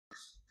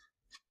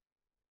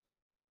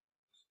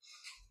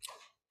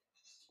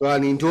Wel,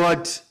 ni'n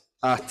dod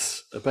at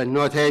y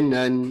bennod hyn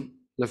yn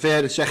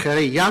lyfr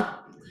Sechareia.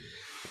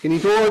 Ni'n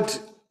dod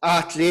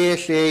at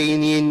lle i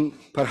ni'n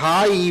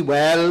parhau i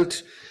weld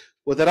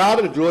bod yr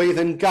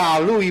arglwydd yn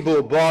galw i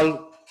bobl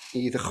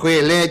i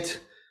ddychwelyd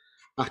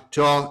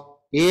ato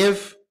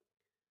ef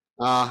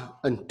a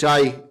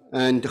yntau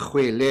yn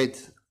dychwelyd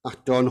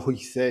ato'n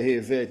hwythau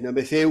hefyd. Na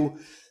beth yw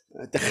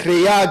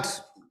dechreuad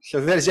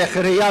llyfr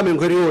Sechareia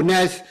mewn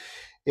gwirionedd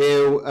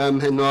yw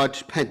hynod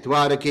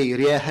 4 y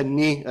geiriau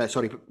hynny,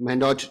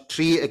 hynod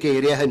 3 y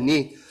geiriau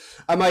hynny.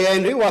 A mae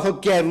e'n rhyw fath o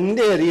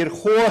gefndir i'r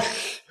holl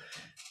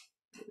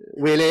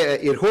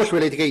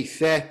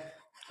weledigaethau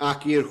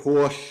ac i'r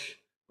holl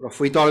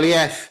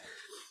proffwydoliaeth.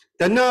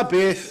 Dyna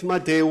beth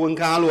mae Duw yn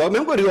galw.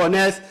 Mewn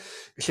gwirionedd,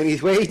 gallwn ni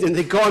ddweud yn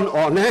ddigon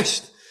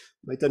onest,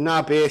 mae dyna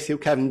beth yw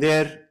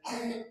cefndir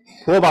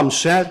pob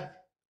amser,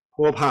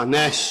 pob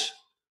hanes,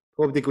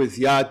 pob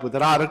digwyddiad, bod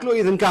yr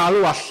arglwydd yn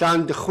galw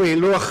allan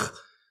dychwelwch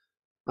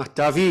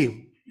ata fi.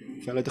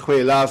 Fel y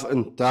dychwelaf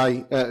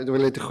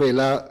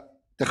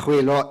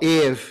dychwelo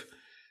ef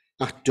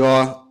ato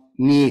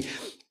ni.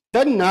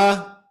 Dyna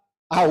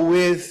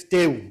awydd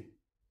Duw.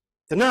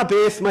 Dyna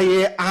beth mae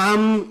e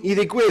am i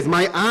ddigwydd.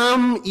 Mae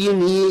am i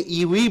ni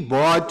i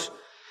wybod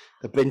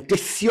y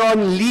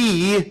bendithion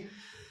lu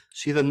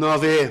sydd yno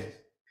fe.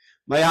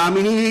 Mae am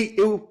i ni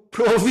i'w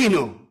profi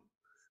nhw.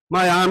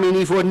 Mae am i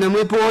ni fod yn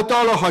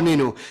ymwybodol ohonyn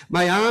nhw.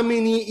 Mae am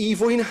i ni i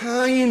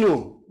fwynhau nhw.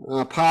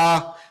 A pa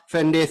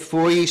ffendith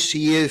fwy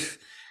sydd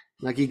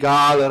nag i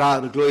gael yr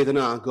arglwydd yn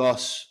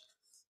agos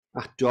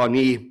ato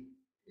ni.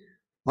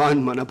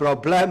 Ond mae yna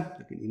broblem.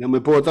 Ni'n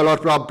ymwybodol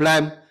o'r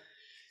broblem.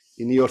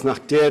 I ni wrth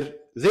natur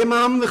ddim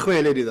am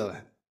ddychwelyd iddo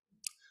fe.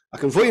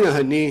 Ac yn fwy na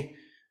hynny,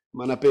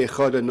 mae yna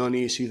bechod yno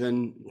ni sydd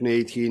yn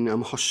gwneud hi'n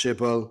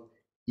amhosibl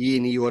i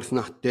ni wrth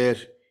natur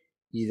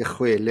i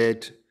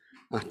ddychwelyd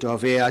ato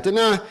fe. A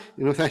dyna,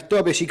 unwaith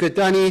eto, beth sydd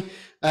gyda ni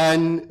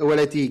yn y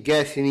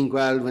weledigaeth i ni'n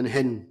gweld fan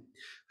hyn.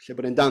 Lle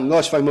bod e'n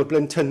dangos faint mor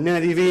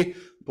blentynnedd i fi,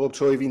 bob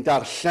tro i fi'n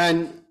darllen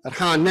yr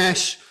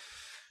hanes,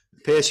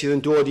 beth sydd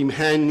yn dod i'm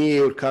hen i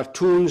yw'r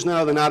cartoons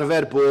na oedd yn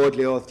arfer bod,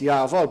 le oedd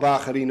Diafol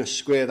bach ar un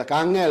ysgwydd ac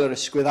angel yr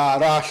ysgwydd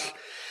arall.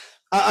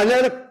 A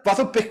yna'r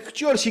fath o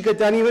pictiwr sydd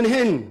gyda ni fan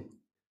hyn.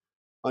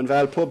 Ond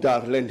fel pob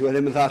darlun, dwi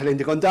ddim yn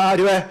ddarlun digon da,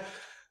 dwi e?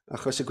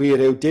 Achos y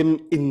gwir yw dim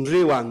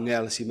unrhyw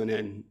angel sydd fan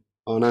hyn,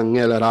 ond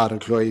angel yr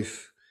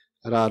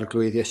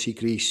arglwydd Iesu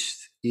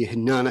Grist i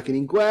hynna ac yn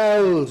ni'n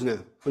gweld nhw.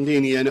 Ond i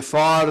ni yn y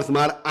ffordd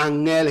mae'r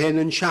angel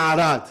hyn yn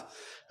siarad,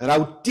 yr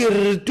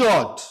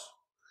awdurdod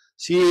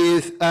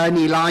sydd yn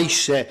ei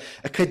lais e,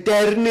 y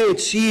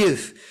cydernid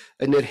sydd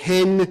yn yr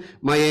hyn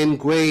mae e'n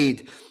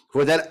gweud,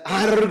 fod yr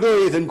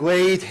arglwydd yn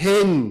gweud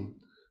hyn,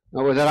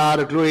 a fod yr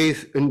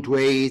arglwydd yn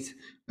dweud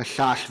y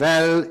llall.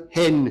 Fel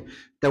hyn,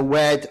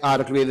 dywed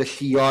arglwydd y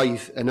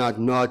lluoedd yn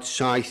adnod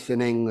 7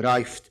 yn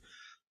enghraifft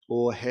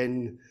o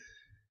hyn.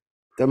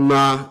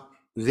 Dyma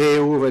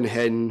Dduw fan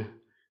hyn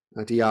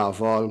a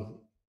Diafol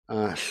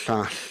a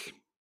llall.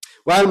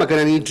 Wel, mae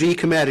gennym ni 3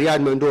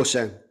 cymeriad mewn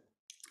dosau.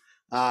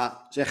 A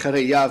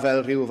Sechareia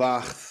fel rhyw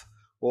fath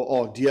o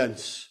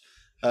audience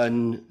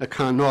yn y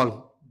canol.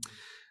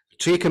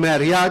 3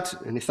 cymeriad,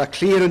 yn eitha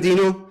clir yn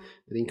dyn nhw.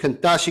 Yr un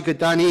cyntaf sydd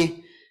gyda ni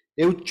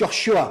yw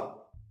Joshua.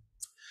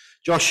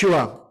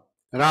 Joshua,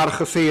 yr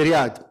arch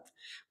Offeiriad.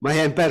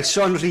 Mae e'n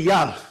berson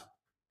real.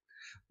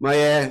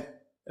 Mae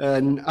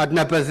e'n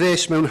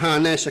adnabyddus mewn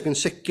hanes ac yn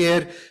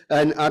sicr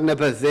yn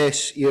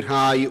adnabyddus i'r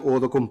rhai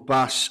oedd o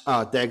gwmpas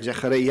adeg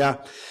Sechareia.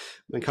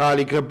 Mae'n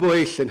cael ei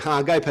grybwyll yn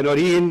Hagai penod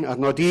 1,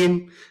 adnod 1,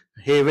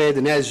 hefyd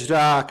yn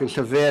Ezra ac yn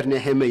llyfr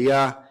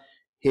Nehemia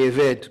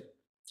hefyd.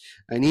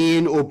 Yn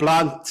un o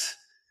blant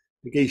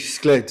y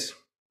geisglyd.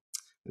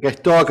 Ac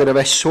eto gyda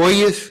fe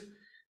swydd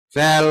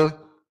fel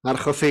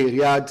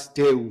archoffeiriad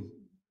Duw.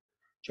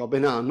 Job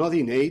yn anodd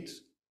i wneud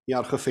i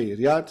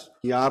archoffeiriad,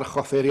 i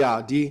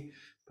archoffeiriadu,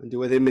 pan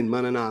dyw e ddim mynd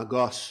ma'n yn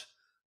agos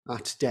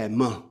at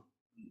demo.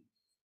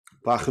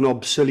 Bach yn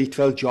obsolete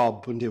fel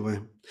job yn dyw e.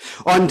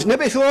 Ond na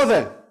beth oedd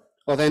e?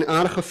 Oedd e'n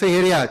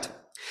archoffeiriad.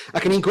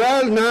 Ac yn ni'n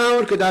gweld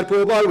nawr gyda'r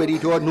bobl wedi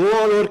dod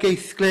nôl o'r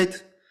geithglyd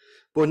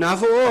bod na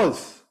fodd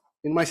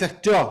unwaith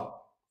eto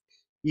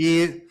i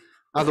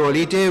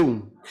addoli Duw.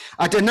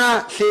 A dyna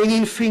lle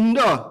ni'n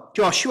ffindo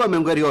Joshua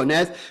mewn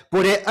gwirionedd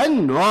bod e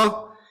yno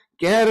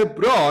ger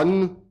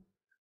bron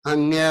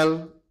angel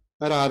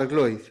yr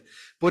arglwydd.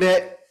 Bod e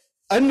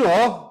yno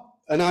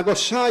yn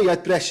agosau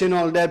at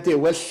bresenoldeb Duw.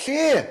 Wel,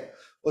 lle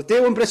oedd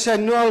Duw yn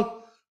bresennol?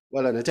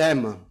 Wel, yn y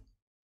dema.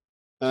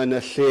 Yn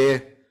y lle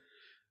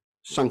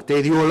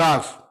sanctaidd i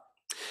olaf.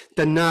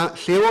 Dyna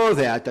lle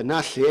oedd e, a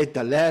dyna lle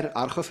dyle'r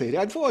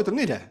archoffeiriad fod, yn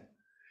nid e?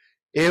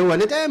 Yw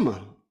yn y dema.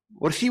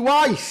 Wrth i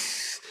waith,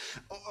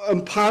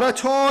 yn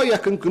paratoi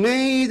ac yn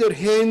gwneud yr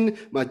hyn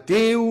mae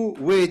Duw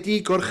wedi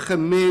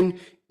gorchymyn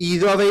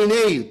iddo fe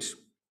wneud.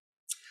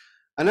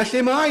 Yna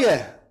lle mae e?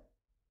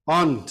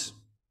 Ond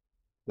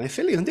mae'n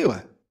ffili yn diwe.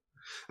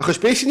 Achos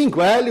beth sy'n ni'n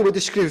gweld yw y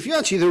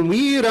disgrifiad sydd yn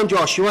wir am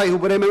Joshua yw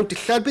bod e mewn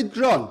dillad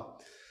bydron.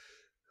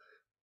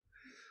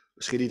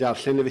 Os chi wedi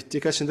darllen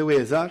Leviticus yn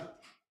ddiweddar,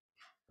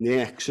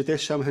 neu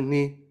Exodus am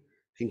hynny.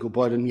 Chi'n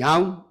gwybod yn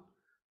iawn,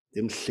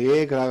 dim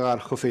lle gyda'r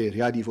arch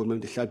Offeiriad i fod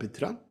mewn dillad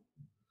bydran.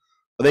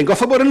 Oedd e'n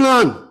goffa bod yn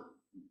lan.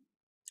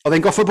 Oedd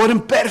e'n goffa bod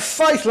yn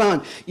berffaith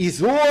lan i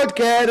ddod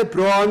ger y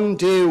bron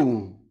Duw.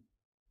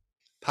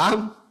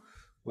 Pam?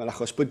 Wel,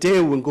 achos bod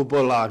Duw yn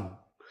gwbl lan.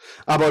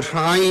 A bod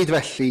rhaid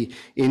felly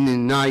i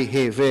ninnau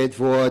hefyd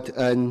fod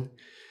yn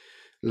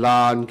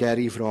lan ger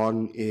i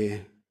fron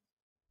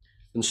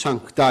yn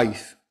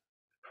sanctaeth,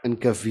 yn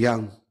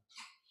gyfiawn.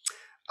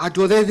 A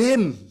doedd e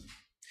ddim.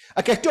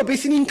 Ac eto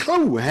beth ni'n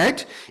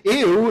clywed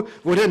yw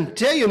fod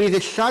yntau yn ei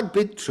ddillad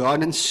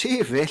bydron yn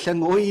sefyll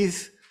yng ngwydd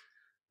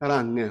yr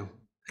angel.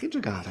 Chi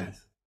drigaredd?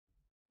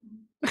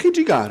 Chi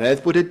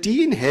drigaredd bod y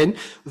dyn hyn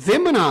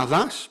ddim yn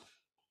addas,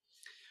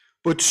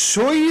 bod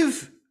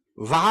swydd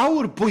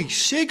fawr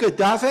bwysig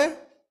gyda fe,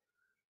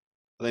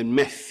 oedd e'n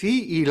methu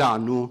i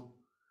lanw,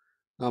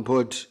 a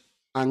bod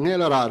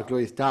angel yr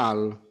arglwydd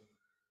dal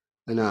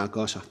yn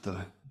agos ato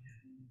fe.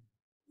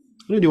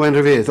 Hwnnw wedi wneud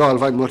rhyfeddol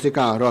faint mor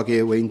digarog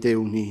yw ein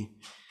Duw ni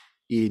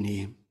i ni.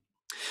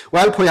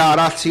 Wel, pwy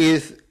arall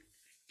sydd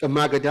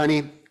yma gyda ni?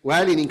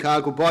 Wel, i ni'n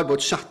cael gwybod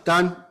bod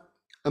Satan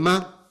yma,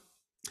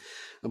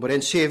 a bod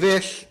e'n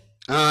sefyll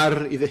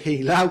ar ei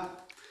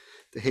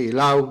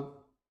ddeheulaw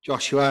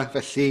Joshua,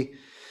 felly,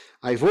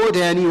 a'i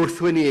fod e'n ei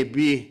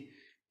wrthwynebu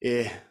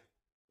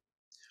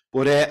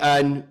bod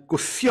e'n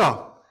gwthio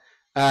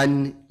yn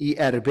ei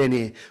erbyn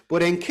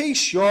bod e'n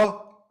ceisio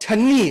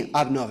tynnu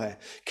arno fe.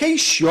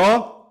 Ceisio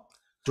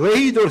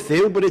dweud wrth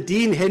Dduw bod y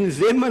dyn hyn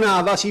ddim yn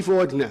addas i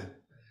fod yna.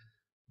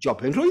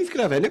 Job yn rwydd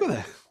gyda fe, nag oedd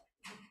e?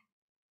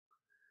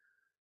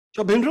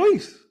 Job yn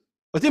rwydd.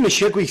 Oedd ddim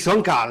eisiau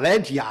gweithio'n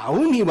galed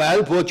iawn i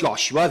weld bod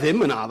Joshua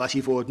ddim yn addas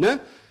i fod yna.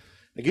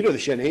 A gyd oedd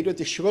eisiau gwneud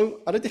oedd disgwyl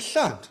ar y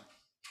dillad.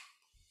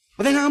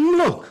 Oedd e'n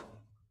amlwg.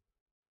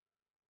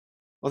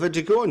 Oedd y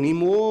digon ni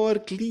mor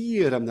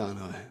glir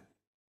amdano fe.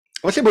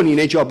 Falle bod ni'n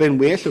gwneud job yn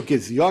well o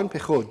guddio'n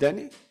pechodau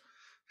ni.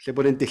 Falle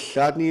bod yn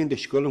dillad ni yn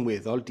disgwyl yn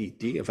weddol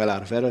didi, a fel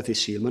arfer oedd ei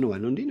syl ma'n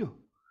wenu di nhw.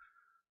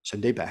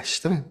 Sunday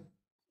best, yma.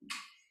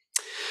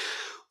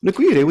 Yn y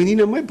gwir yw,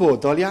 ni'n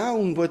ymwybodol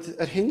iawn bod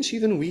yr hyn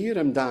sydd yn wir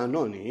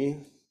amdano ni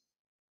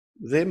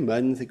ddim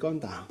yn ddigon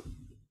da.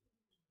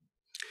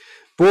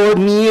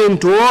 Bod ni yn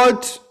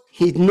dod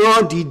hyd yn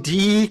oed i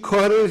di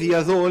cwrdd i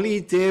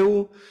addoli Duw,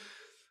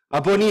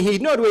 a bod ni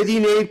hyd yn oed wedi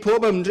gwneud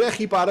pob ymdrech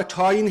i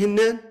baratoi'n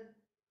hunain,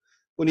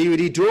 bod ni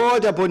wedi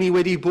dod a bod ni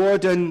wedi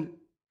bod yn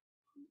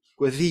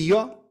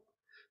gweddio,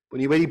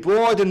 bod ni wedi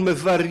bod yn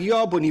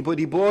myfyrio, bod ni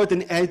wedi bod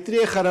yn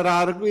edrych ar yr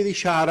arglwydd i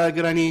siarad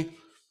gyda ni.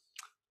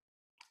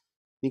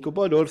 Ni'n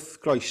gwybod wrth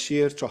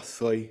groesi'r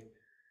trothwy,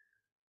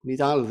 ni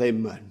dal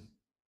ddim yn.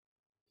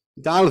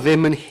 Ni dal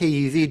ddim yn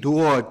heiddi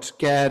dod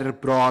ger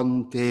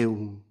bron Duw.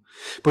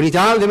 Bod ni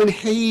dal ddim yn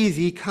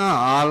heiddi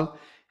cael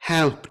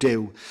help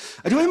Duw.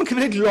 A dwi'n ddim yn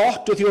cymryd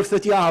lot oddi wrth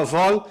y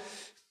diafol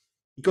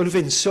i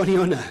gonfinso ni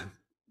hwnna.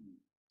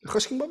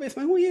 Achos chi'n gwybod beth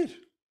mae'n wir.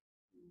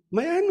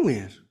 Mae'n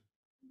wir.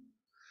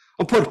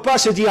 Ond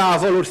pwrpas y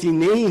diafol wrth i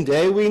wneud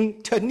yw i'n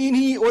tynnu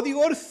ni oddi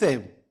wrth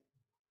Duw.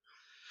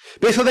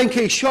 Beth oedd e'n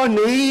ceisio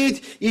wneud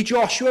i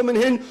Joshua yn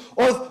hyn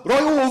oedd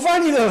rhoi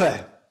ofan iddo fe.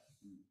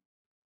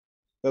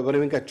 Fel bod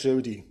e'n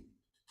gadrew di.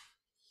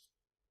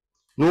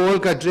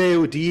 Nôl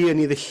gadrew di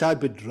yn ei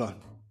ddillad bydron.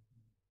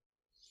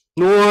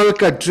 Nôl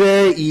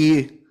gadre i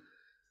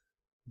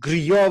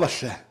grio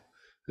falle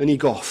yn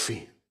ei goffi.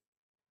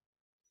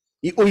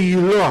 I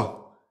wylo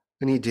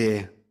yn ei de.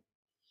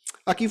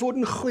 Ac i fod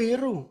yn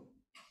chwerw.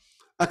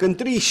 Ac yn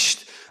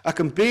drist, ac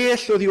yn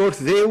bell oddi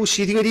wrth Dduw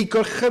sydd wedi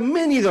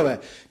gorchymyn iddo fe.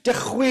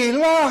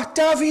 Dychwela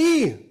ata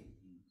fi.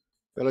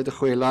 Fel y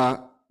dychwela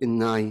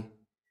unnau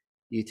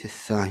i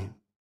tithau.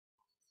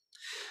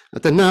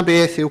 A dyna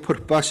beth yw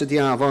pwrpas y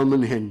diafol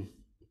yn hyn.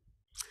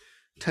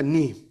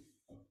 Tynnu.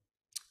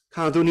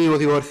 Cadw ni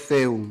oddi wrth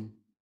Dduw.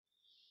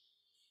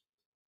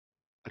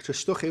 A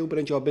trystwch yw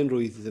bod e'n job yn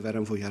rwydd iddo fer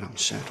am fwy ar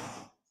amser.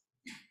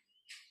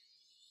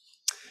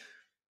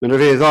 Mae'n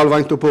rhyfeddol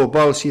faint o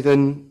bobl sydd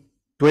yn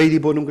dweud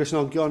i bod nhw'n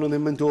Gristnogion ond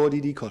ddim yn dod i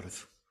di cwrdd.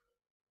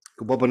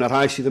 Gwybod bod yna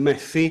rhai sydd yn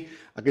methu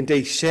ac yn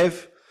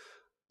deisef,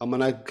 a mae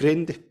yna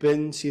gryn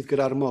dipyn sydd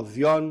gyda'r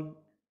moddion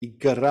i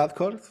gyrraedd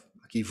cwrdd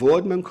ac i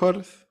fod mewn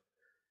cwrdd,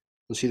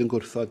 ond sydd yn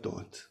gwrthod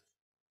dod.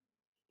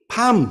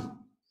 Pam?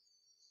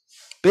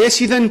 Be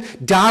sydd yn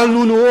dal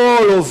nhw'n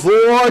ôl o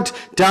fod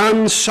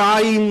dan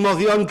sain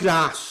moddion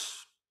gras?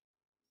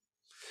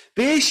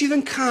 Be sydd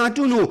yn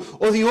cadw nhw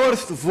oddi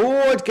wrth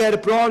fod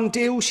ger bron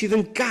Duw sydd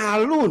yn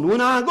galw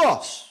nhw'n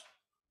agos?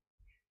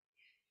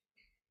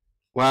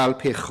 Wel,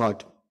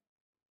 pechod,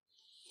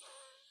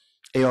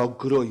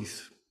 eogrwydd,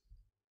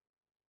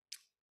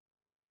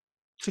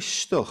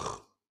 tristwch,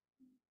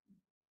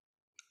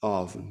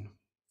 ofn.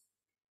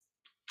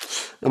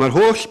 A mae'r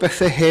holl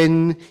bethau hyn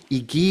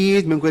i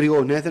gyd mewn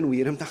gwirionedd yn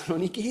wir amdano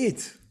ni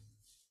gyd.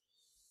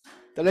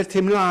 Dylai'r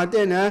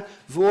teimladau yna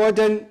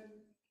fod yn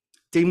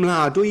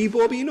deimladw i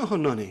bob un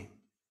ohono ni,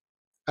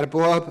 ar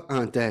bob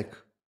adeg.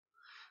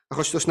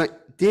 Achos does na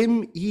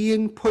dim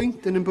un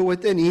pwynt yn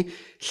bywydau ni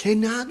lle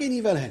nag i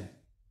ni fel hyn.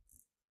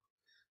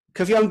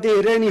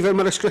 Cyfiawnderen ni fel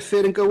mae'r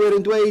ysgrythur yn gywir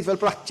yn dweud fel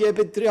bratiau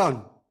budrion.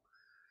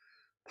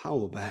 Pa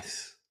o beth.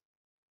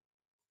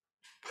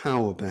 Pa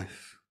o beth.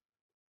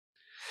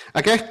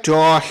 Ac eto,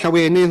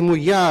 llawenydd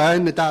mwyaf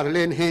yn y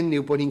darlun hyn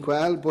yw bod ni'n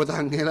gweld bod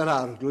angel yr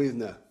arglwydd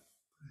yna.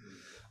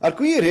 A'r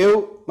gwir yw,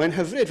 mae'n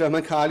hyfryd fel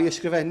mae'n cael ei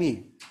ysgrifennu,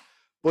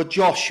 bod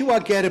Joshua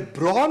ger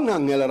bron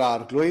angel yr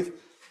arglwydd,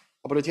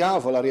 a bod y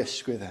diafol ar ei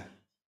ysgwydd e.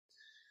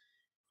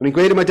 Ni'n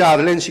gweud am y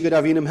darlun sydd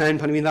gyda fi'n ymhen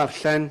pan fi'n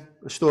ddarllen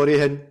y stori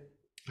hyn,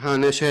 yr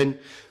hanes hyn,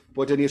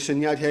 bod yni'r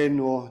syniad hyn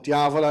o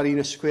diafol ar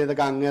un ysgwydd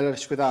ac angel ar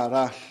ysgwydd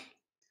arall,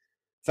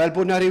 fel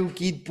bod yna rhyw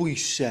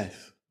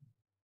gydbwysedd.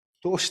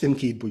 Does dim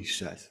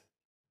cydbwysedd.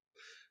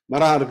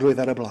 Mae'r arglwydd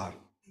ar y blaen.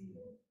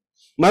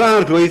 Mae'r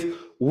arglwydd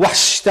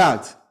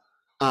wastad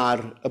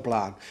ar y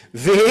blaen.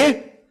 Fe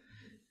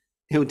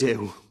yw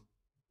Duw.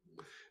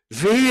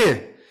 Fe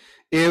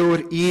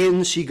yw'r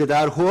un sydd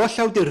gyda'r holl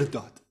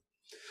awdurdod,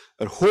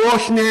 yr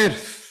holl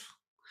nerth,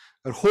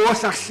 yr holl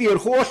allu,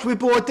 yr holl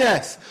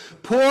wybodaeth,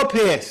 pob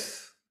peth.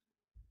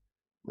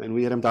 Mae'n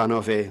wir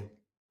amdano fe.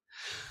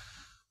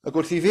 Ac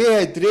wrth i fe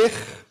edrych,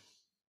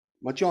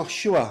 mae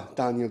Joshua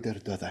dan i'w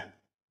durdod e.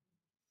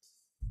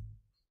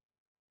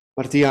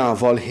 Mae'r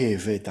diafol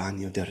hefyd dan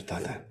i'w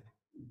durdod e.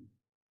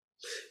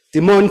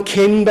 Dim ond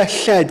cyn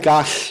belled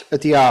gall y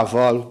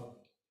diafol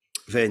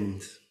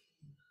fynd.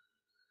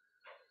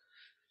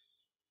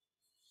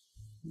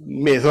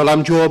 Meddwl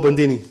am Job yn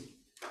dyn ni.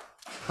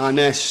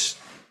 Hanes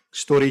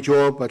stori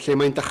Job, a lle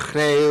mae'n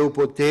dechrau yw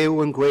bod Duw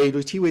yn gweud,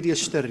 wyt ti wedi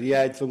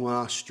ystyried fy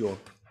ngwas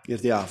Job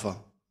i'r diafol.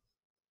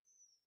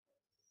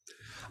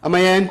 A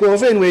mae e'n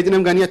gofyn wedyn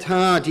am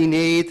ganiatad i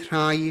wneud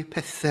rhai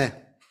pethau.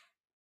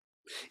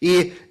 I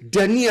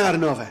dynnu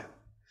arno fe.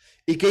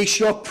 I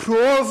geisio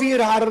prof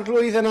i'r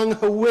arglwydd yn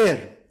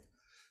anghywir.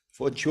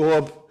 Fod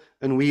Job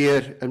yn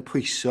wir yn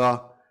pwyso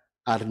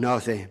arno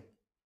fe.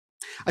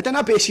 A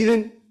dyna beth sydd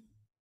yn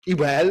i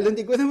weld yn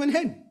digwydd yn fan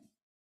hyn.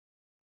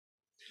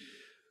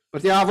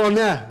 Mae'r diafol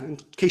yna yn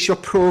ceisio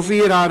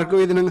profi i'r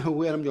arglwydd yn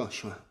anghywir am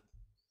Joshua.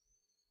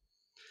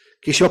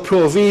 Ceisio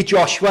profi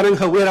Joshua yn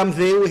anghywir am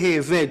Dduw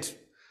hefyd.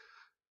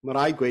 Mae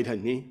rai gweud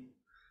hynny.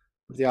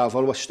 Mae'r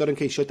diafol wastad yn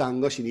ceisio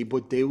dangos i ni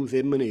bod Duw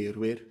ddim yn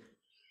eirwyr,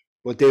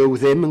 bod Duw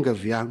ddim yn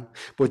gyfiawn,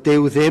 bod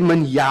Duw ddim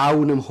yn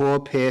iawn ym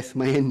mhob peth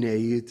mae e'n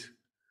neud.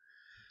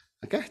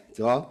 Ac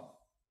eto,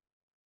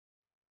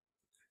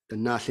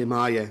 dyna lle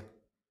mae e,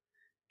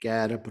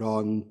 ger y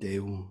bron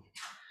Duw.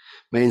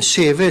 Mae'n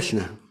sefyll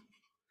yna,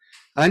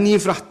 yn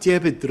ei fratiau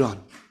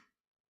bydron.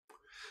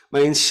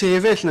 Mae'n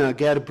sefyll yna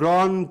ger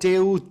bron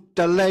Duw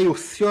dylai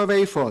wthio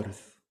fe i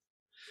ffwrdd.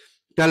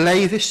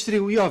 Dylai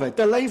ddistriwio fe,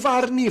 dylai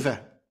farnu fe.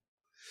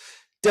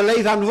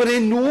 Dylai ddanfod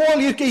e'n nôl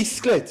i'r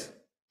geithglyd.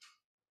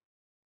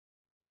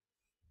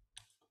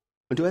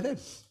 Ond dyw e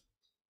ddim.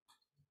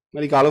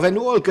 Mae'n ei galw fe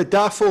nôl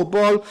gyda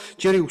phobl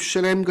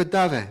Jerusalem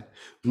gyda fe.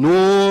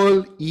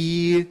 Nôl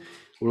i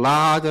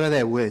wlad yr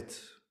Iddewyd.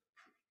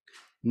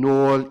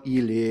 Nôl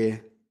i le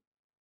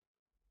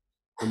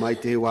o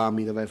mae Duw am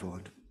iddo fe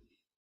fod.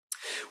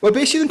 Wel,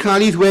 beth sydd yn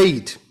cael ei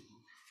ddweud?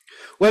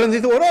 Wel, yn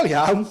ddiddorol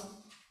iawn,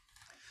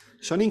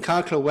 so ni'n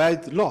cael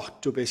clywed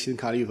lot o beth sydd yn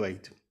cael ei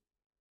ddweud.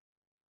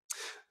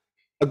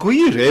 Y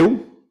gwir yw,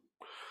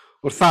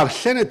 wrth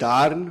ddarllen y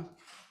darn,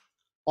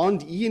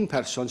 ond un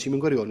person sy'n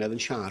mynd gwirionedd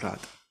yn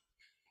siarad.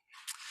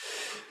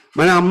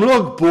 Mae'n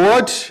amlwg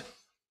bod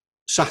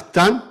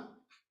Satan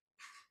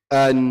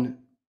yn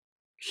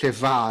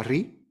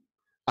llefaru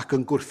ac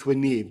yn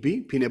gwrthwynebu,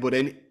 p'un bod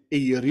e'n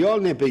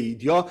eiriol neu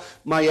beidio,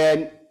 mae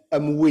e'n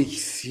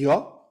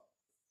ymweithio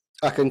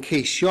ac yn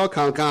ceisio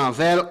cael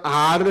gafel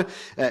ar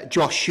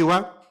Joshua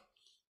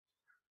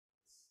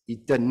i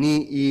dynnu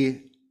i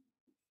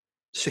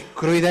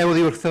sicrwydd e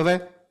oddi wrtho fe,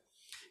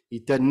 i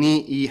dynnu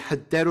i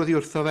hyder oddi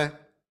wrtho fe.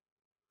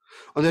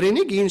 Ond yr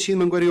unig un sydd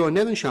mewn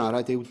gwirionedd yn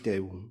siarad yw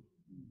Duw.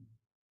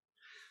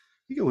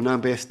 I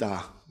hwnna'n beth da.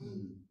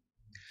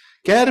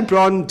 Ger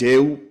bron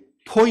Duw,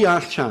 pwy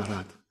all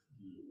siarad?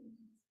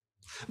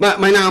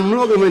 Mae'n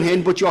amlwg yn fan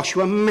hyn bod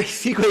Joshua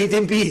methu gweud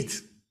dim byd.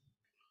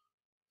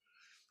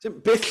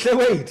 Beth lle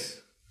weid?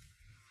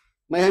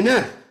 Mae yna,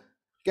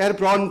 ger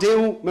bron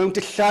Duw mewn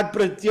dillad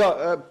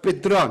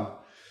bydron.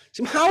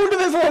 Sy'n hawl y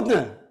fe fod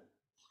yna?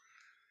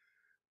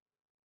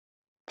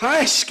 Pa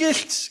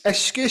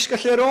esgus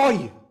gallai roi?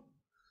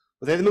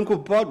 Oedd e ddim yn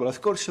gwybod? Wel,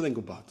 wrth gwrs oedd e'n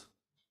gwybod.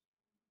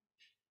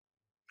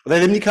 Oedd e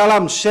ddim wedi cael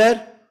amser?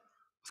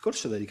 Wrth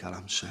gwrs oedd e wedi cael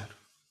amser.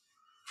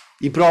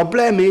 I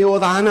broblem ei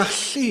oedd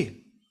anallu.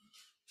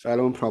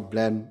 Fel o'n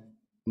problem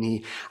ni.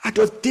 A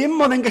doedd dim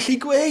oedd e'n gallu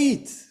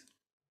gweud.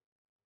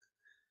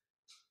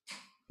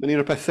 Mae'n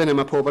un o'r pethau yna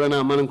mae pobl yn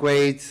aml yn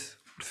gweud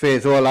wrth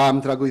feddwl am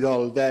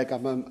dragwyddoldeg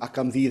ac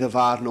am ddydd y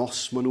farn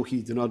os maen nhw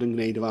hyd yn oed yn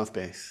gwneud y fath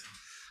beth.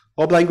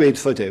 O blaen gweud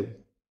wrtho Duw.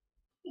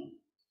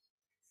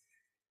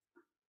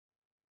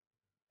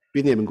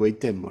 Bydd ddim yn gweud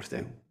dim wrth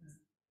Duw.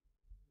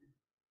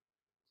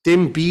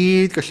 Dim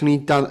byd gallwn ni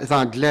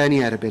ddadlen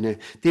i erbyn e.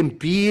 Dim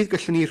byd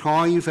gallwn ni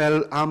rhoi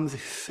fel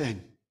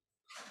amddiffyn.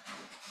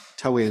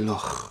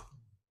 Tawelwch.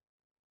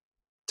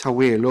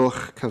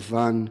 Tawelwch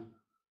cyfan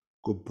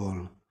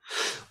gwbl.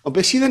 Ond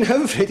beth sydd yn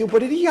hyfryd yw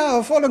bod y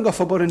Diafol yn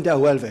goffo bod yn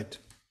dawel fyd.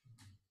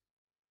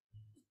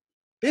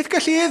 Beth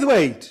gallu e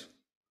ddweud?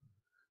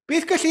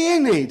 Beth gallu e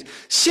wneud?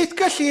 Sut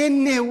gallu e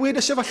newid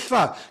y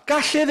sefyllfa?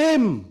 Gall e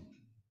ddim.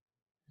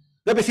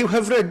 Na beth yw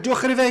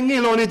hyfrydwch yr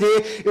efengil ond e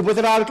yw bod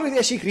yr arglwydd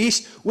Iesu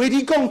Grist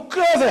wedi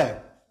goncro fe.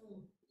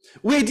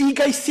 Wedi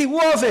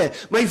gaethiwo fe.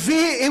 Mae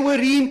fe yw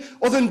yr un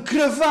oedd yn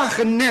gryfach,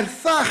 yn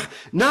nerthach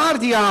na'r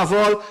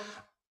Diafol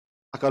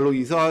ac a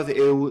lwyddodd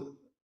yw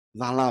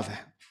ddala fe.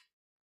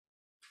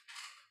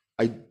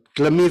 A'i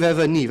glymu fe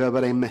fyny fe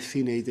bod e'n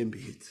methu wneud dim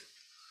byd.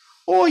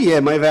 O ie,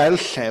 mae fel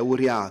llew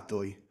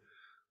riadwy,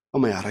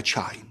 ond mae ar y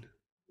chain.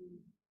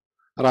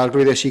 Yr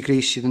arglwydd Iesu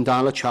Grist sydd yn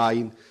dal y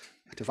chain,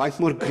 a dy faint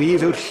mor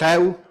gryf yw'r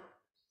llew,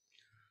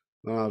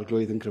 mae'r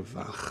arglwydd yn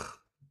gryfach.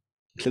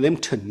 Lle ddim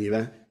tynnu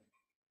fe,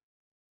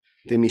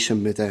 ddim i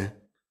symud e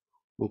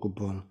o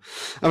gwbl.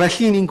 A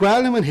felly ni'n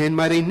gweld yn fan hyn,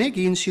 mae'r unig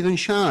un sydd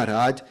yn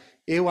siarad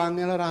yw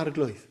angel yr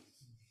arglwydd.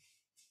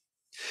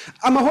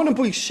 A mae hwn yn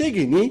bwysig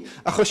i ni,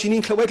 achos i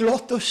ni'n clywed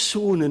lot o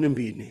sŵn yn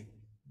byd ni.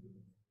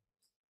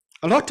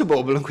 A lot o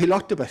bobl yn gweud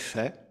lot o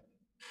bethau.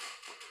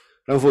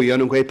 Rhan fwyaf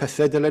nhw'n gweud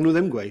pethau dylen nhw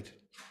ddim gweud.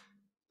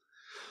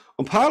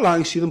 Ond pa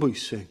lang sydd yn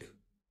bwysig?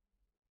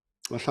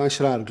 Mae llais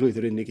yr arglwydd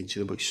yr unig un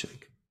sydd yn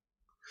bwysig.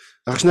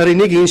 Achos na'r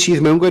unig un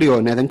sydd mewn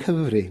gwirionedd yn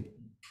cyfri.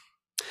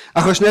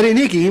 Achos na'r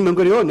unig un mewn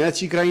gwirionedd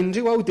sydd gyda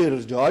unrhyw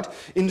awdurdod,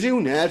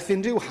 unrhyw nerth,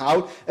 unrhyw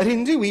hawl, yr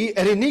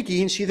unig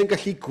un sydd yn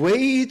gallu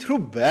gweud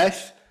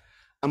rhywbeth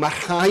a mae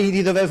rhaid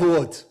iddo fe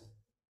fod.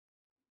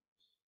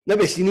 Na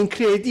beth ni'n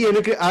credu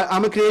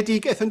am y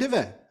creadigaeth yn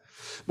dyfe.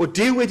 Bod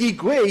Duw wedi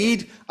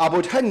gweud a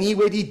bod hynny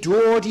wedi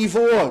dod i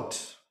fod.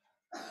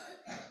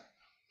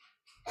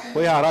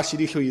 Pwy arall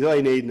sydd wedi llwyddo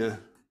i wneud yna?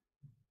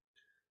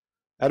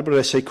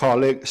 Bod y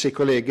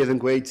seicolegydd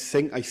yn gweud,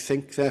 I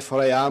think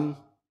therefore I am.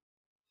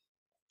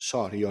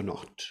 Sorry or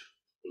not.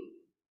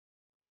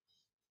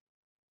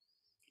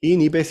 I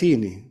ni beth i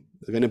ni.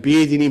 Yn y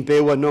byd i ni'n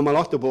byw yno, mae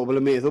lot o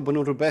bobl yn meddwl bod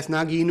nhw'n rhywbeth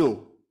nag i nhw.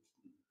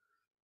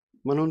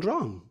 Mae nhw'n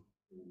wrong.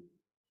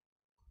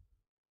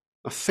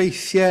 Mae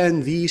ffeithiau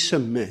yn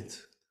ddi-symud.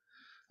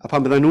 A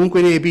pan bydden nhw'n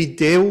gwynebu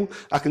Duw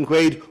ac yn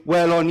gweud,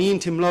 wel, o'n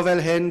i'n timlo fel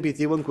hyn, bydd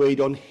Duw yn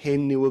gweud, ond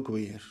hyn yw y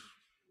gwir.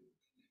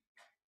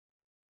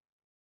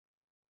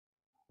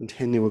 Ond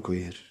hyn yw y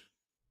gwir.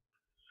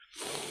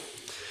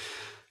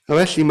 A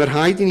felly, mae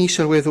rhaid i ni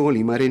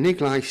sylweddoli, mae'r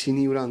unig lais i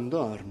ni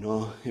wrando arno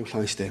yw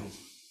llais Duw.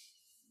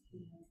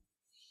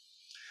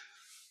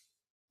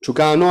 Trwy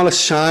ganol y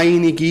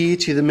sain i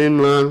gyd sydd yn mynd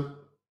mlaen,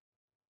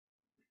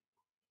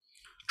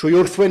 trwy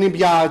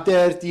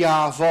wrthwynebiadau'r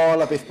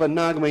Diafol a beth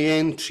bynnag mae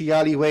e'n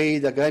trial i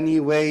weid ac yn i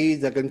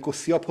weid ac yn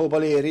gwthio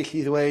pobl eraill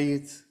i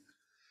ddweud,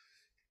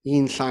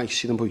 un llais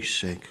sydd yn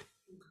bwysig.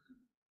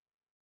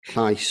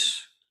 Llais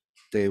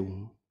Duw.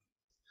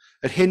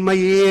 Yr hyn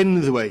mae e'n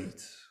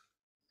ddweud.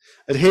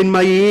 Yr hyn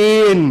mae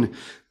e'n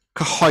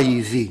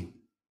cyhoeddi.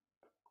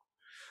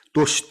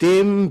 Does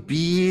dim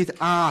byd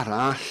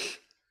arall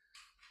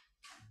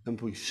yn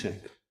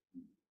bwysig.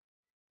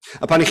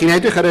 A pan i chi'n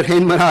edrych ar yr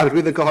hyn mae'r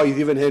arglwydd yn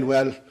cyhoeddi fan hyn,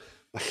 wel,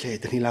 mae lle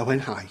dyn ni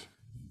lawenhau.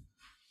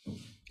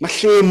 Mae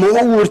lle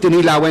mowr dyn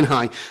ni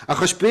lawenhau,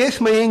 achos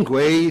beth mae e'n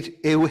gweud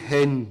yw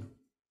hyn.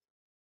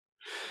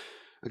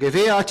 Ac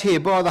efe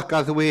atebodd ac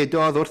a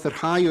ddwedodd wrth yr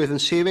rhai oedd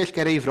yn sefyll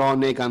ger ei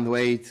fronig gan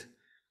ddweud,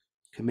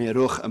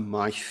 cymerwch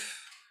ymaith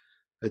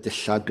y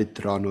dillad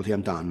budron oddi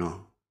amdano.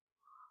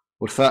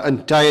 Wrth a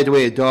yntau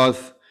edwedodd,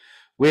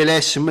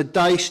 weles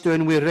ymydais dy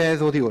yn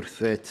wiredd oddi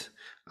wrthyt,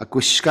 a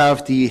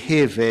gwisgaf di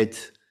hefyd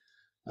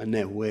a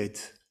newid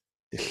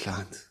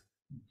dillad.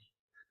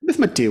 Beth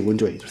mae Duw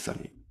yn dweud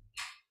wrthon ni?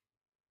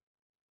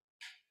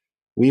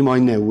 Fi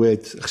moyn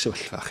newid eich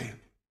sefyllfa chi.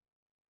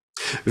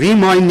 Fi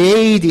moyn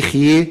neud i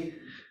chi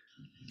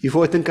i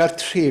fod yn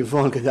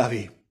gartrefol gyda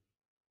fi.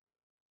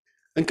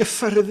 Yn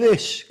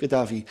gyffyrddus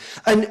gyda fi.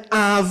 Yn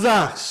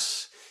addas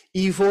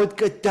i fod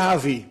gyda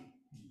fi.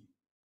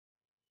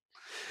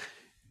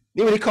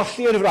 Ni wedi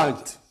colli'r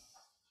fraint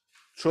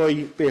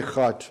trwy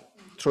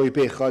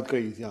bechod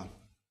greiddiol.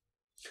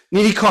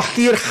 Ni wedi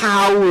colli'r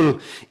hawl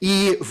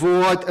i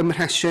fod ym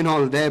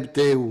mhresenoldeb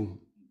Duw.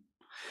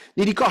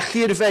 Ni wedi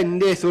colli'r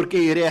fendith o'r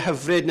geiriau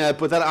hyfryd na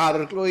bod yr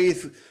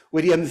arglwydd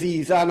wedi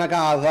ymddiddan ag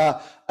adda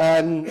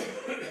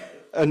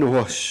yn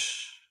os.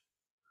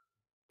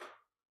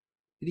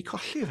 Ni wedi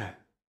colli fe.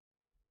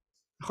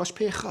 Achos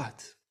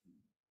pechod.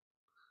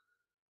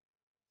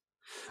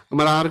 Ond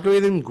mae'r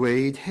arglwydd yn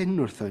gweud hyn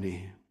wrthon ni.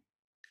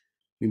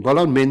 Mi'n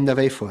bolon mynd â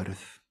fe i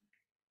ffwrdd.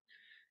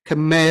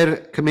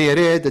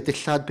 Cymered y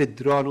dillad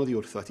budron oddi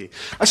wrtho ti.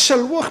 A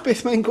sylwch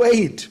beth mae'n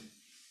gweud.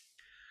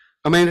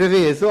 A mae'n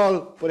rhyfeddol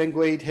bod e'n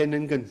gweud hyn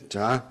yn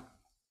gyntaf.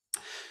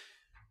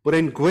 Bod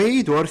e'n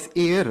gweud wrth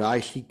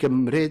eraill i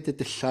gymryd y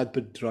dillad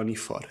budron i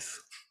ffwrdd.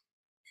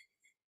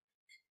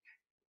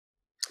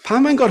 Pa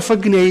mae'n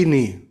gorfod gwneud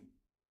ni?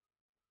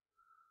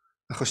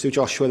 Achos dyw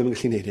Joshua ddim yn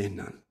gallu gwneud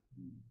hynna.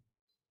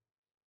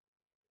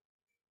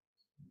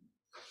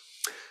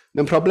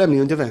 Na'n problem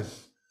ni, ond fe?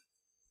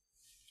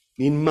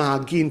 Ni'n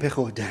magu'n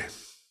pechodau.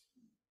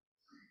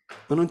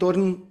 Maen nhw'n dod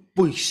yn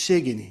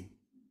bwysig i ni.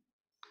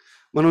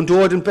 Maen nhw'n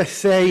dod yn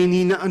bethau i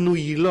ni'n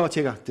anwylo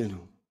tuag atyn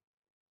nhw.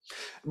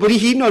 Bod hi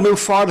hyd yn oed mewn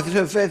ffordd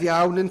rhyfedd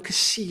iawn yn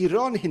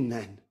cysuro'n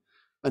hunain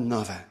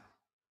yno fe.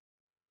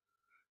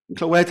 Yn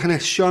clywed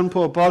hanesion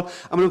pobl,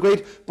 a maen nhw'n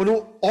gweud bod nhw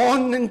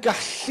yn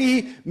gallu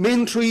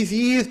mynd trwy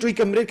ddydd drwy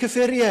gymryd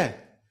cyffuriau.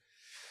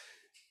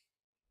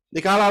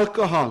 Neu gael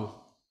alcohol.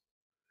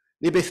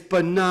 Neu beth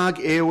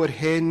bynnag yw yr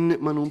hyn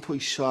maen nhw'n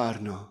pwyso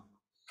arno.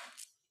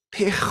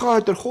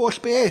 Pechod yr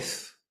holl beth.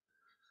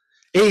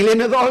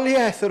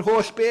 Eilynyddoliaeth yr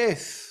holl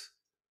beth.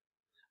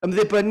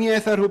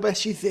 Ymddibyniaeth ar rhywbeth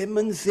sydd ddim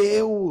yn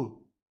ddew.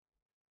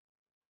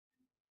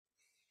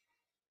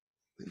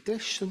 Mae'n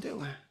dys yn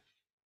dew e.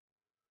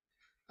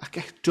 Ac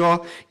eto,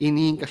 i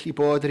ni'n gallu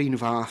bod yr un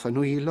fath,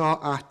 yn wylo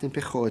at yn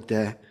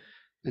pechodau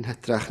yn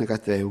hytrach nag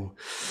at ddew.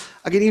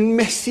 Ac i ni'n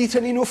methu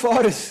tynnu nhw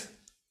ffwrdd.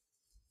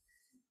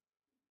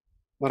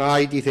 Mae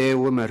rhaid i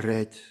ddew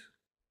ymyrryd.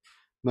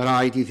 Mae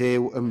rhaid i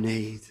ddew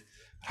ymwneud.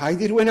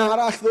 Rhaid i rhywun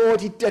arall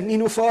ddod i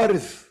dynnu nhw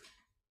ffwrdd.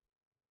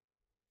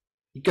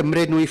 I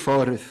gymryd nhw i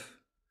ffwrdd.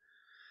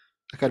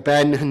 Ac ar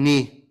ben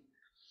hynny,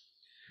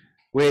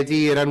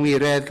 wedi'r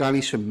anwiredd gael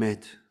ei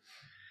symud,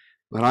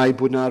 mae rhaid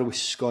bod yna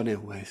arwisgo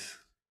newydd.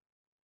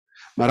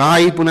 Mae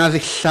rhaid bod yna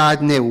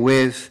ddillad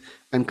newydd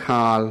yn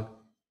cael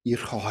ei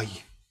rhoi.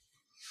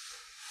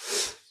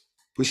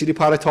 Pwy sydd wedi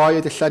paratoi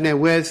y dillad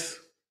newydd?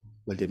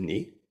 Wel, dim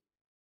ni.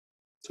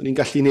 So ni'n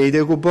gallu neud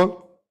e o gwbl.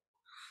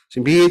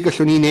 Sy'n byd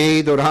gallwn ni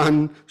wneud o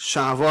ran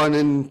safon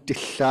yn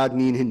dillad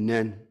ni'n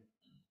hunain.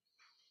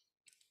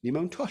 Ni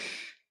mewn twll.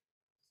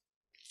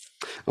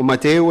 Ond mae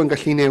Duw yn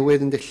gallu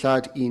newid yn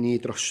dillad i ni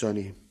droso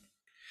ni.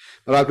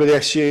 Mae'r agwedd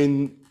Iesu'n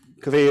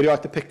cyfeirio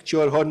at y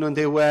pictiwr hwn o'n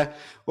Duw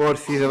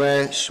wrth iddo fe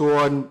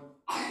sôn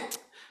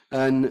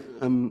yn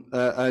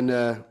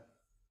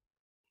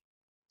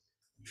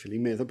ffili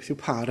meddwl beth yw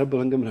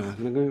parable yn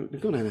Gymraeg.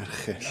 Yn gwneud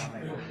erchill.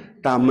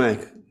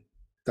 Dameg.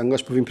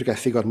 Dangos bod fi'n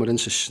pregethu gormod yn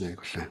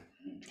Saesneg.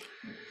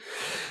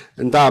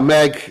 Yn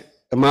dameg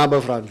y mab o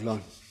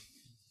Fradlon.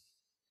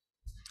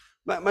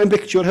 Mae'n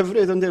pictiwr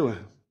hyfryd yn Duw.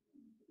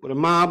 Bod y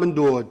mab yn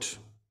dod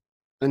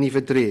yn ei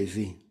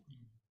fydreddi.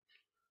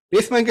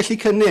 Beth mae'n gallu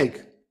cynnig?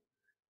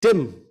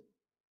 Dim.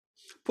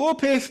 Pob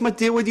peth mae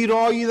Duw wedi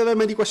roi iddo fe,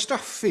 mae wedi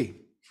gwastaffu.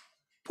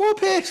 Pob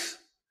peth.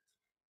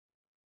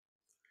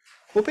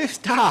 Pob peth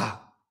da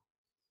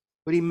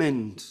wedi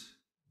mynd.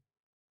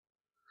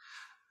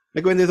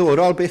 Mae gwe'n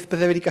ddiddorol beth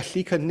byddai wedi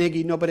gallu cynnig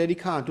un o bod wedi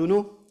cadw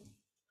nhw.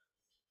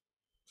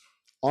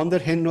 Ond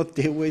yr hyn oedd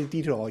Duw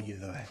wedi roi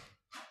iddo fe.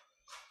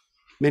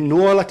 Mynd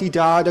nôl at ei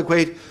dad a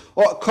gweud,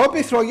 co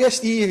beth roies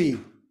di i fi?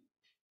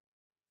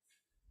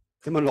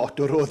 Ddim yn lot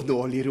o roedd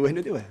nôl i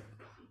rywun ydyw e.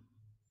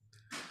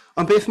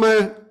 Ond beth mae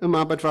y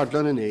mab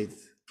Fradlon yn neud,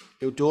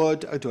 yw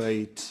dod a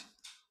dweud,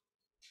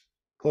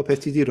 pob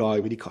peth ti wedi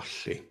roi wedi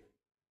colli.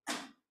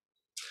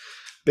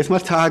 Beth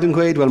mae'r tad yn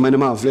gweud? Wel,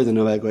 mae'n ymaflyd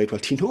yno fe gweud,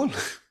 wel, ti'n nôl.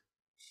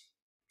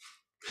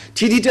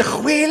 Ti wedi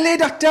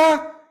dychwelyd ata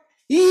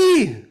i.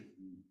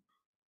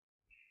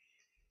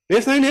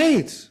 Beth na'i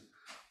wneud?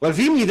 Wel,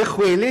 fi'n mynd i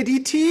ddychwelyd i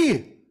ti.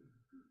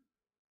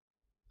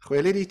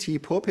 Chwelyd i ti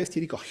pob peth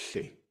ti wedi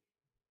golli.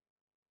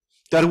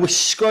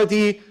 Darwisgo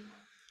di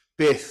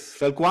beth?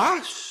 Fel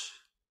gwas?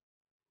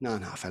 Na,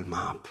 fel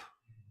mab.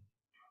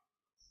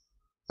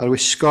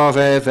 Arwisgo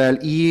fe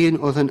fel un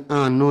oedd yn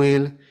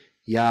annwyl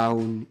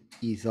iawn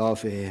iddo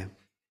fe.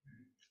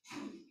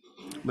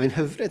 Mae'n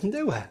hyfryd yn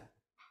dewe.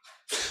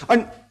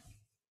 Ond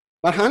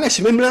mae'r hanes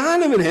yn mynd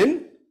mlaen am hyn,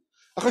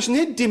 achos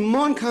nid dim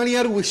ond cael ei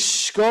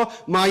arwisgo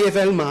mae e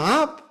fel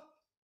mab.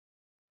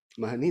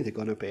 Mae hynny'n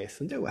ddigon o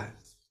beth yn dewe.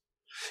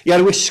 I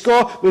arwisgo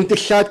mewn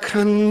dillad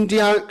crand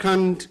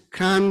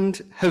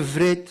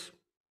hyfryd,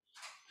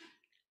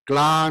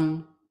 glân,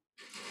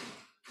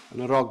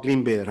 yn yr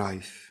oglin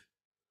beraeth.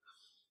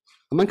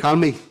 Ond mae'n cael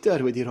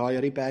meitr wedi rhoi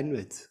ar ei ben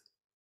fyd.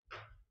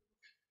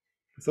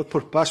 Beth oedd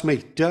pwrpas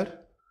meitr?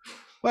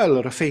 Wel,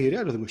 yr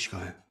offeiriad oedd yn gwisgo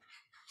e.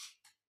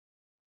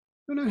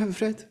 Mae'n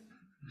hyfryd.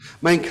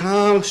 Mae'n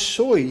cael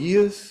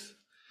swydd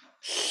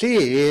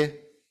lle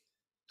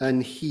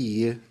yn hi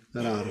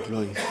yr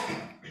arglwydd.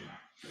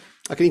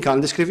 Ac ni'n cael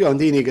yn disgrifio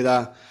ond i ni gyda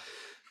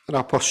yr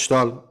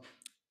apostol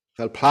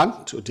fel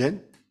plant o dyn,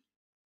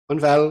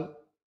 ond fel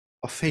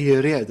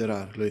offeiriad yr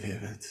arglwydd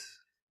hefyd.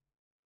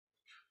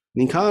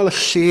 Ni'n cael y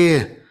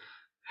lle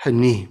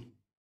hynny.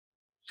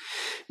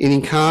 I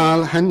ni'n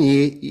cael hynny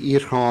i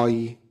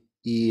rhoi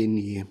i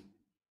ni.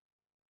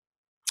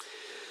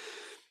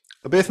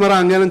 A beth mae'r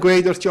angel yn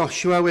gweud wrth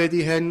Joshua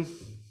wedi hyn?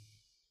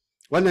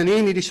 Wel, na ni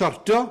wedi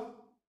sorto.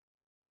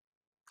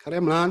 Cario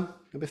ymlaen,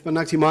 na beth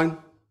bynnag ti moyn.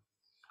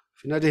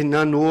 Fyna dy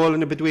hynna nôl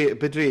yn y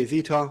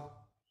bydreddi to.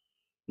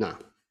 Na.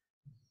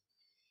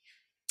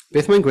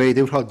 Beth mae'n gweud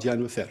yw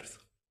rhodian fy ffyrdd.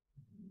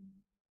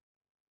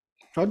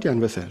 Rhodian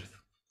fy ffyrdd.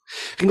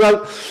 Chi'n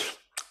gweld,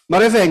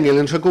 mae'r Efengil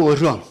yn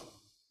rhagorol.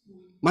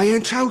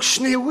 Mae'n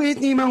trawsnewid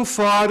ni mewn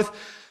ffordd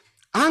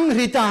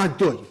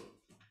anghredadwy.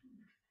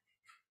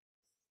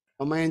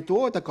 Ond mae'n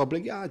dod â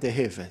goblygiadau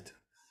hefyd.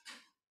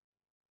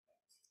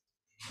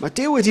 Mae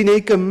Duw wedi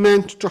gwneud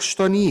gymaint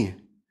drosto ni.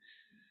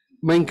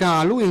 Mae'n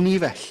galw i ni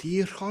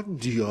felly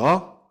rhodio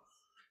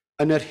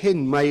yn yr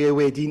hyn mae e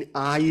wedi'n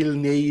ail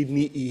wneud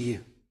ni i.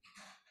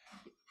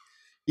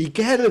 I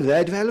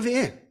gerdded fel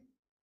fe.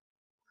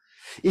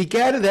 I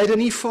gerdded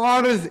yn ei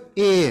ffordd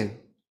e.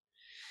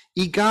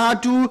 I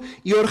gadw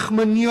i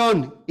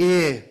orchmynion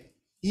e.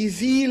 I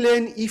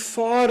ddilyn i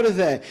ffordd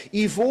e.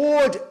 I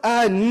fod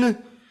yn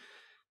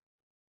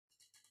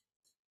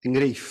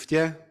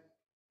enghreifftiau,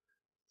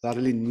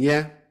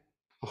 ddarluniau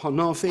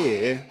ohono fe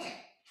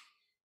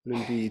yn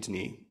ein byd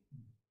ni.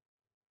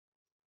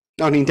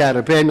 Nawr ni'n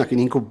derbyn ac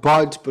ni'n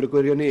gwybod bod y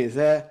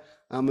gwirioneddau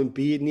am ein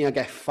byd ni ag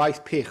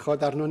effaith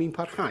pechod arno ni'n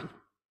parhau.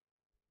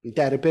 Ni'n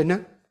derbyn na.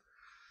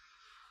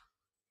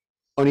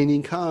 Ond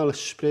ni'n cael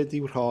ysbryd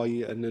i'w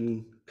rhoi yn ein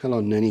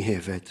calonnau ni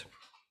hefyd.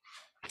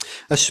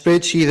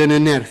 Ysbryd sydd yn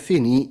unerthu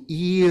ni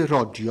i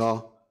rodio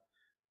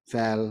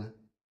fel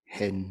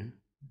hyn.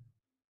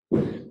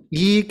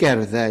 I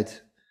gerdded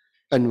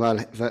yn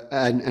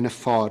y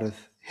ffordd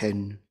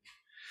hyn.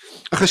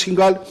 Achos chi'n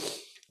gweld,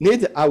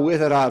 nid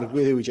awydd yr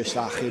arglwydd yw i jyst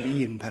achub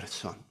un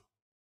person.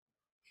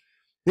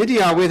 Nid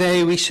i awydd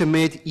yw i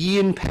symud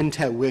un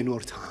pentewyn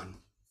o'r tân.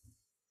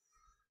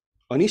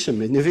 Ond i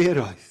symud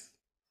niferoedd.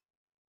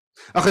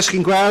 Achos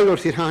chi'n gweld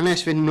wrth i'r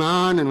hanes fynd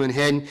mlaen yn fan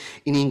hyn,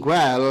 i ni'n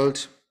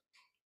gweld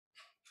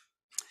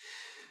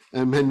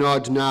ym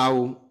mhennod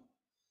 9,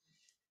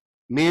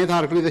 medd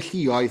arglwydd y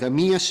lluoedd, a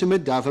mi a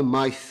symudaf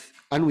ymaith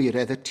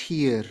anwiredd y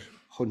tir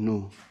hwnnw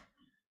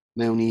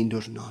mewn un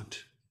diwrnod.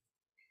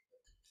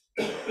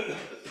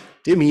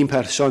 Dim un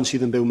person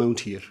sydd yn byw mewn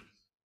tir.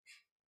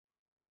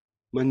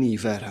 Mae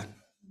nifer yn.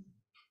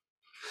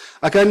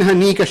 Ac yn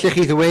hynny gallech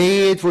chi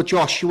ddweud fod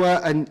Joshua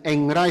yn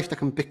enghraifft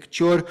ac yn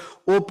pictiwr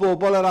o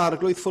bobl yr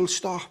arglwydd full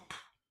stop.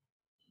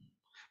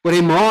 Bod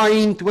ei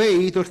moyn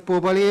dweud wrth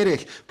bobl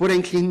eraill, bod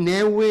e'n gallu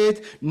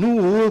newid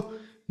nhw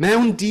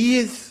mewn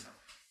dydd.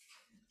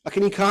 Ac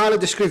yn ni'n cael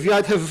y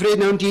disgrifiad hyfryd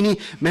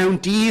mewn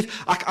dydd,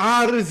 ac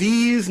ar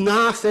ddydd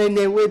nath e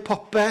newid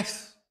popeth.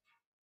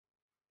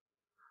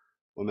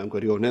 Wel, mewn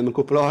gwirionedd, mewn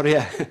cwpl o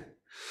oriau.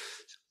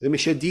 Ddim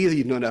eisiau dydd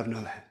un o'n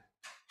arno fe.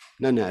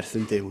 Na nerth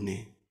yn dew ni.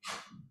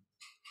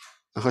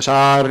 Achos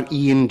ar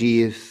un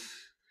dydd,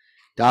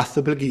 dath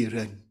y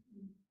blyguren.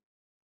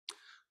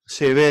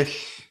 Sefyll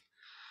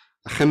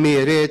a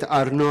chymeryd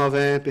arno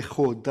fe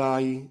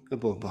bechodau y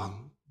bobl.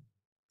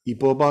 I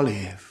bobl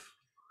ef.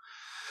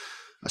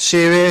 A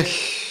sefyll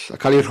a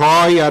cael ei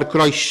rhoi ar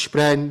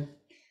groesbren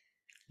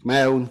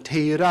mewn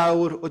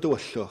teirawr o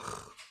dywyllwch.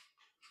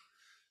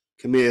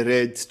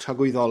 Cymeryd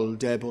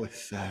tragwyddoldeb o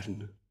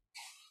uffern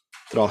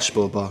dros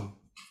bobl.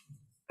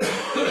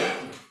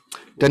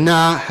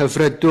 Dyna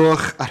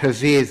hyfrydwch a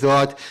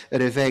rhyfeddod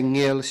yr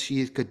efengil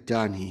sydd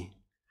gyda ni.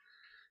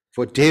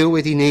 Fod Duw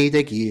wedi wneud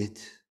ei gyd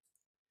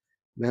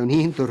mewn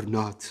un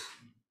diwrnod.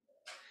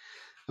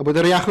 A bod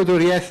yr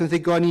iachawdwriaeth yn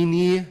ddigon i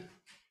ni,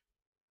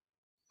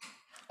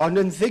 ond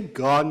yn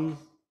ddigon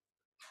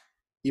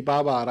i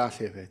bawb arall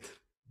hefyd.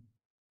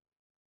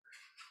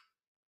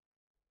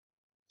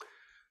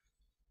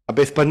 A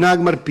beth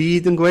bynnag mae'r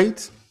byd yn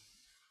gweud,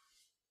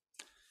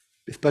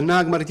 beth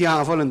bynnag mae'r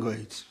diafol yn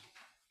gweud,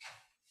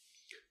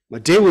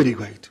 mae Duw wedi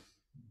gweud.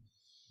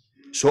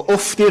 So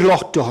wfti'r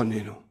lot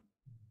ohonyn nhw.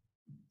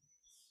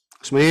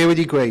 Os mae e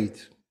wedi gweud,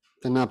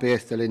 dyna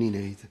beth dylen ni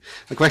wneud.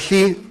 Ac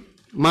felly,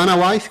 mae yna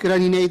waith gyda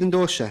ni wneud yn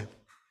dos e.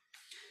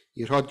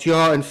 I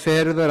rodio yn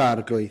ffyrdd yr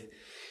arglwydd.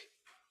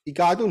 I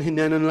gadw'n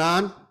hunain yn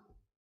lan,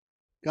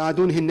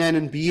 gadw'n hunain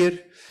yn bir,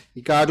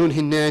 i gadw'n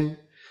hunain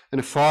yn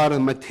y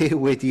ffordd mae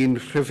Duw wedi'n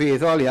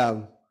rhyfeddol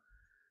iawn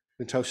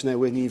yn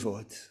trawsnewid ni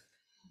fod.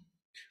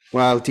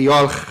 Wel,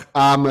 diolch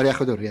am yr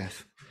iachawdwriaeth.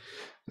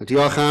 A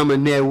diolch am y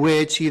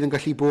newid sydd yn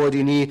gallu bod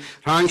i ni,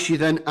 rhai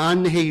sydd yn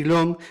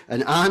anheilwng,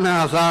 yn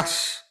anaddas,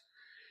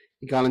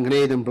 i gael yn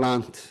gwneud yn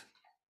blant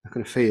ac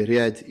yn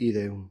offeiriad i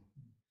Dduw.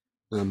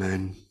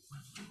 Amen.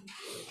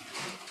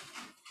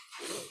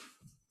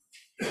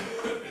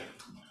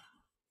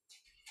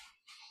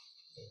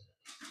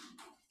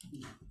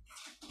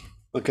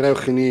 Mae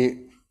grewch i ni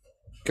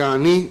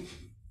ganu,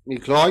 ni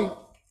gloi,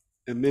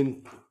 yn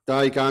mynd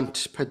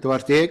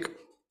 240.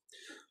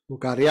 O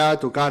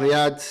gariad,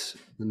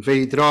 yn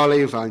feidrol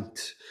ei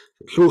faint.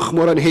 Llwch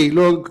mor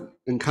anheilwg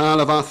yn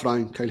cael y fath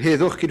fraint. Cael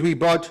heddwch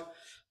cydwybod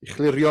i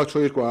chlirio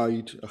trwy'r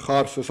gwaed, a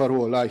chorff y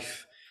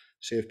farwolaeth,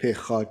 sef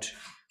pechod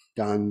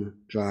dan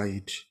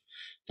draed.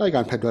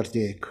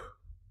 240.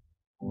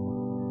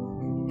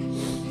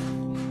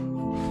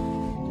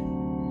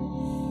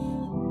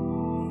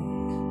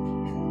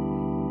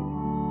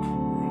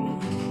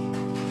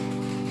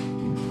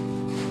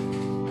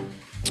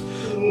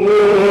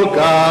 O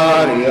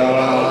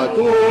gariad,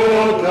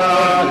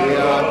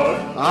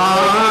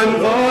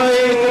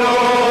 anfoeth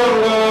o'r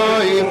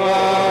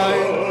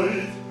oefaid,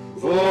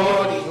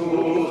 fod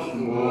llwch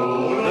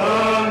mor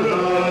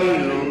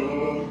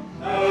anheilwg,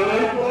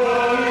 ac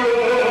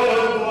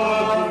wael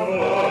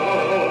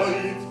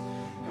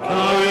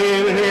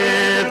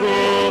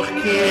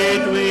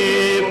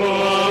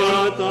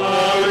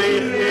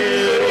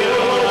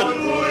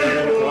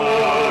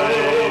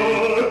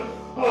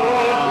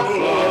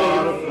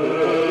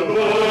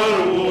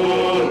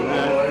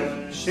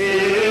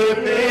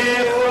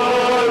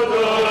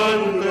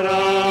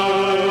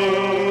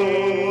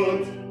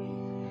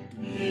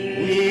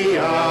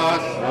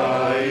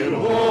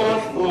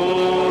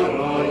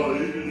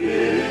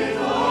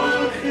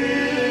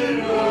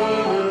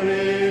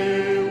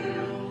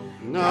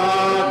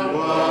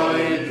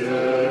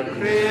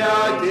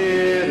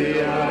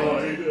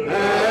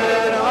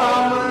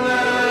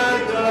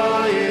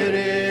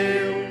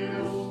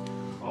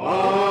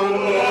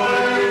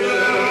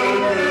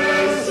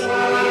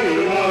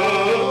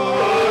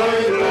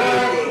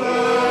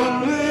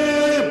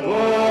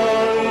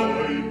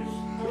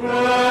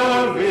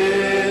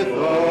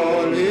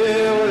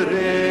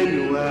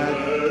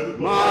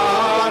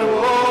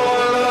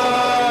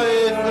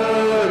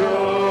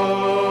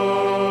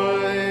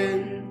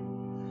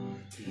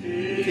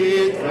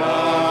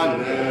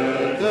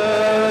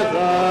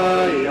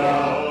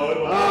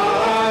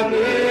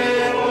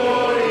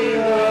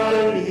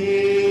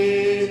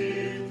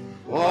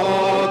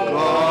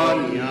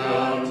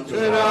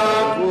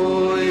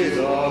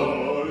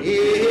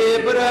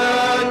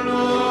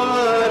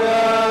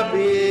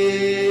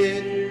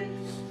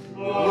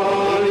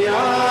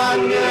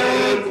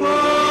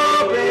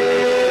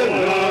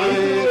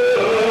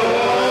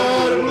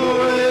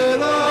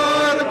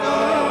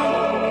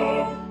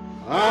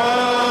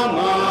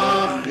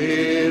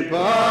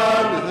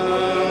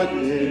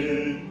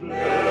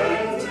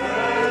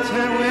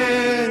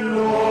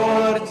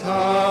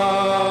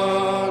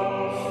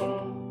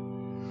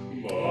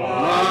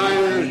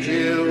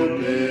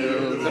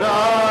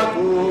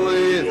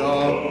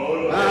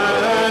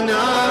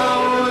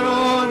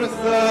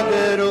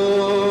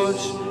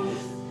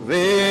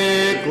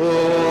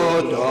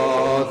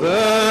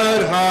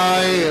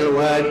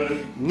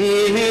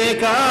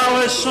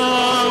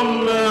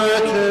symmetrws,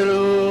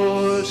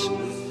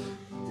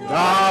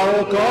 daw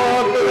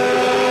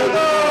gogledd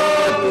a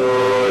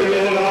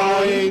dwyr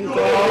ein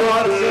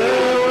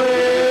gorllewin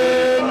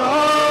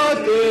a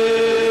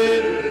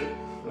dyn,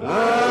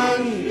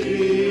 yn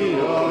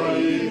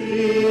cioedd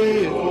I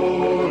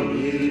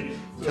holi,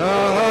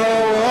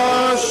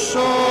 tywysog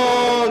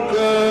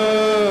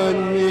yn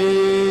ni.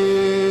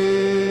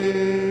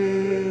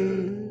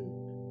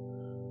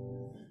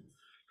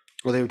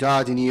 O Dduw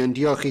Dad, I ni yn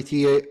diolch I ti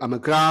am y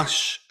gras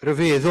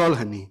rhyfeddol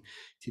hynny.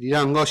 Ti wedi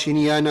dangos I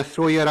ni yn y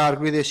thrwy'r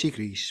arglwydd Iesu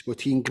Grist, bod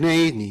ti'n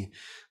gwneud ni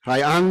rhai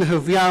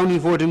anghyfiawn I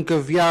fod yn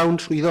gyfiawn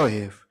trwyddo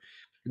ef.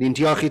 Ni'n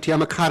diolch I ti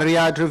am y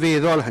cariad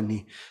rhyfeddol hynny,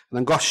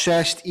 yn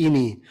gosest I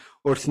ni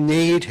wrth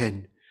wneud hyn,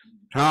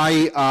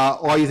 rhai a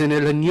oedd yn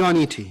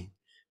elynion I ti,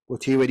 bod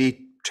ti wedi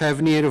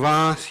trefnu'r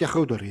fath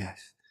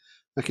iachawdwriaeth.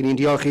 Ac ni'n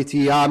diolch I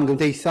ti am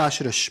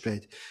gymdeithas yr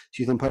ysbryd,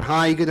 sydd yn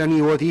parhau gyda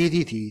ni o ddydd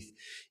I dydd,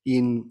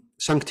 i'n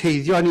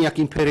sancteiddio ni ac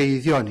i'n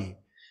pereiddio ni,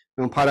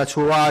 mewn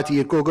paratwad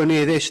i'r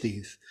gogoneddus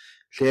dydd,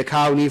 lle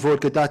cawn ni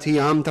fod gyda ti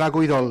am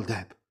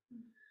dragwyddoldeb.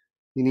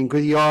 Ni'n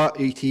gwyddio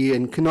I ti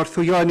yn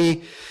cynorthwyo ni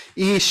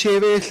I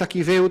sefyll ac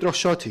I fyw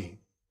droso ti.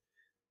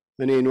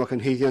 Yn enw ac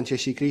yn heiddiant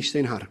Iesu Grist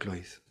ein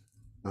harglwydd.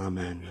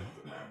 Amen.